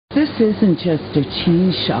This isn't just a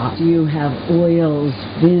cheese shop. You have oils,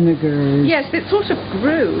 vinegars. Yes, it sort of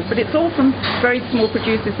grew, but it's all from very small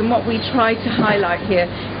producers, and what we try to highlight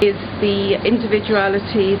here is the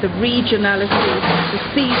individuality, the regionality, the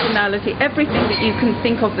seasonality, everything that you can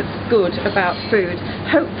think of that's good about food.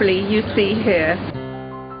 Hopefully you see here.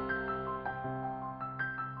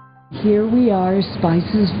 Here we are,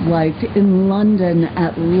 Spices of Life in London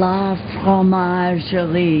at La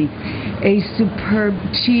Fromagerie, a superb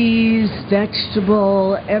cheese,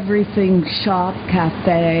 vegetable, everything shop,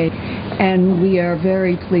 cafe, and we are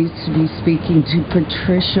very pleased to be speaking to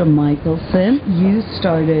Patricia Michelson. You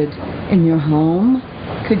started in your home.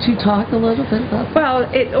 Could you talk a little bit about that? Well,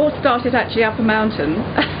 it all started actually up a mountain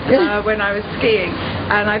when I was skiing,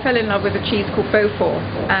 and I fell in love with a cheese called Beaufort,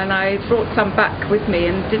 and I brought some back with me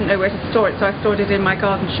and didn't know where to store it, so I stored it in my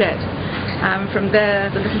garden shed. And from there,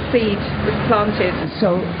 the little seed was planted.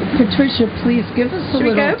 So, Patricia, please give us a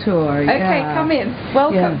little tour. Okay, come in.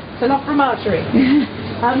 Welcome to La Fromagerie.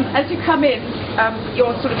 As you come in,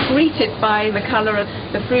 you're sort of greeted by the colour of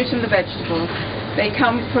the fruit and the vegetables. They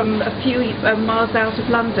come from a few miles out of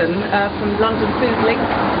London, from London Food Link,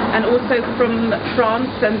 and also from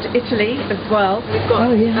France and Italy as well. We've got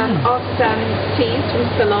artisanal teas from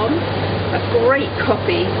Ceylon, a great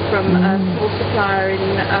coffee from a small supplier in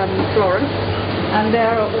Florence, and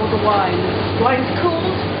there are all the wines. Wines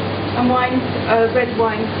cooled, and wines, red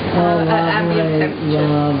wines at ambient temperature.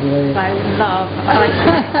 Lovely. I love.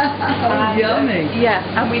 Yummy. Yeah,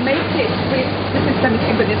 and we make it with, this is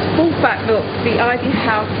something, but it's full fat milk, the Ivy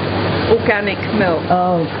House organic milk.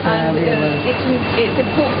 Oh, and it's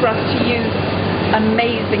important for us to use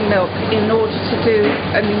amazing milk in order to do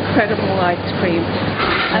an incredible ice cream.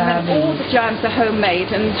 And then all the jams are homemade,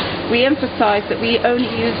 and we emphasize that we only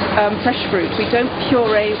use fresh fruit. We don't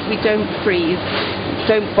puree, we don't freeze,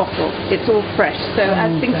 don't bottle. It's all fresh. So as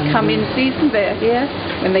things come in season, they're here.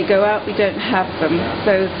 When they go out, we don't have them.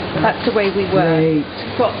 So that's the way we work. Great.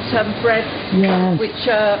 We've got bread, which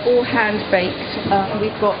are all hand baked.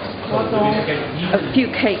 We've got a few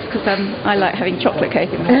cakes, because I like having chocolate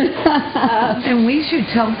cake in there. And we should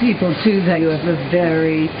tell people too that you have a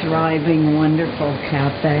very thriving, wonderful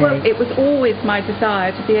cafe. Well, it was always my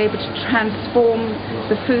desire to be able to transform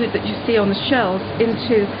the food that you see on the shelves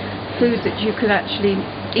into food that you can actually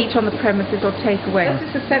eat on the premises or take away.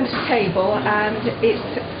 This is the centre table, and it's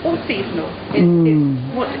all seasonal. It's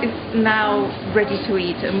what is now ready to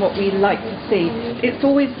eat and what we like to see. It's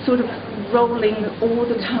always sort of rolling all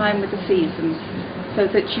the time with the seasons, so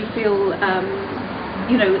that you feel,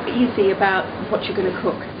 easy about what you're going to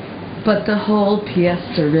cook. But the whole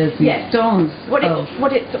pièce de résistance.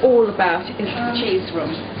 What it's all about is the cheese room.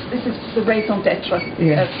 This is the raison d'être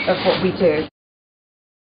of what we do.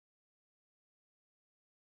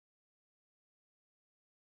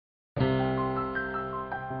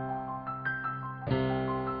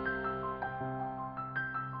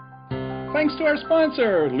 Thanks to our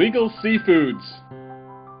sponsor, Legal Seafoods.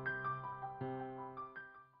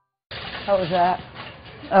 How was that?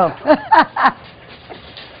 Oh.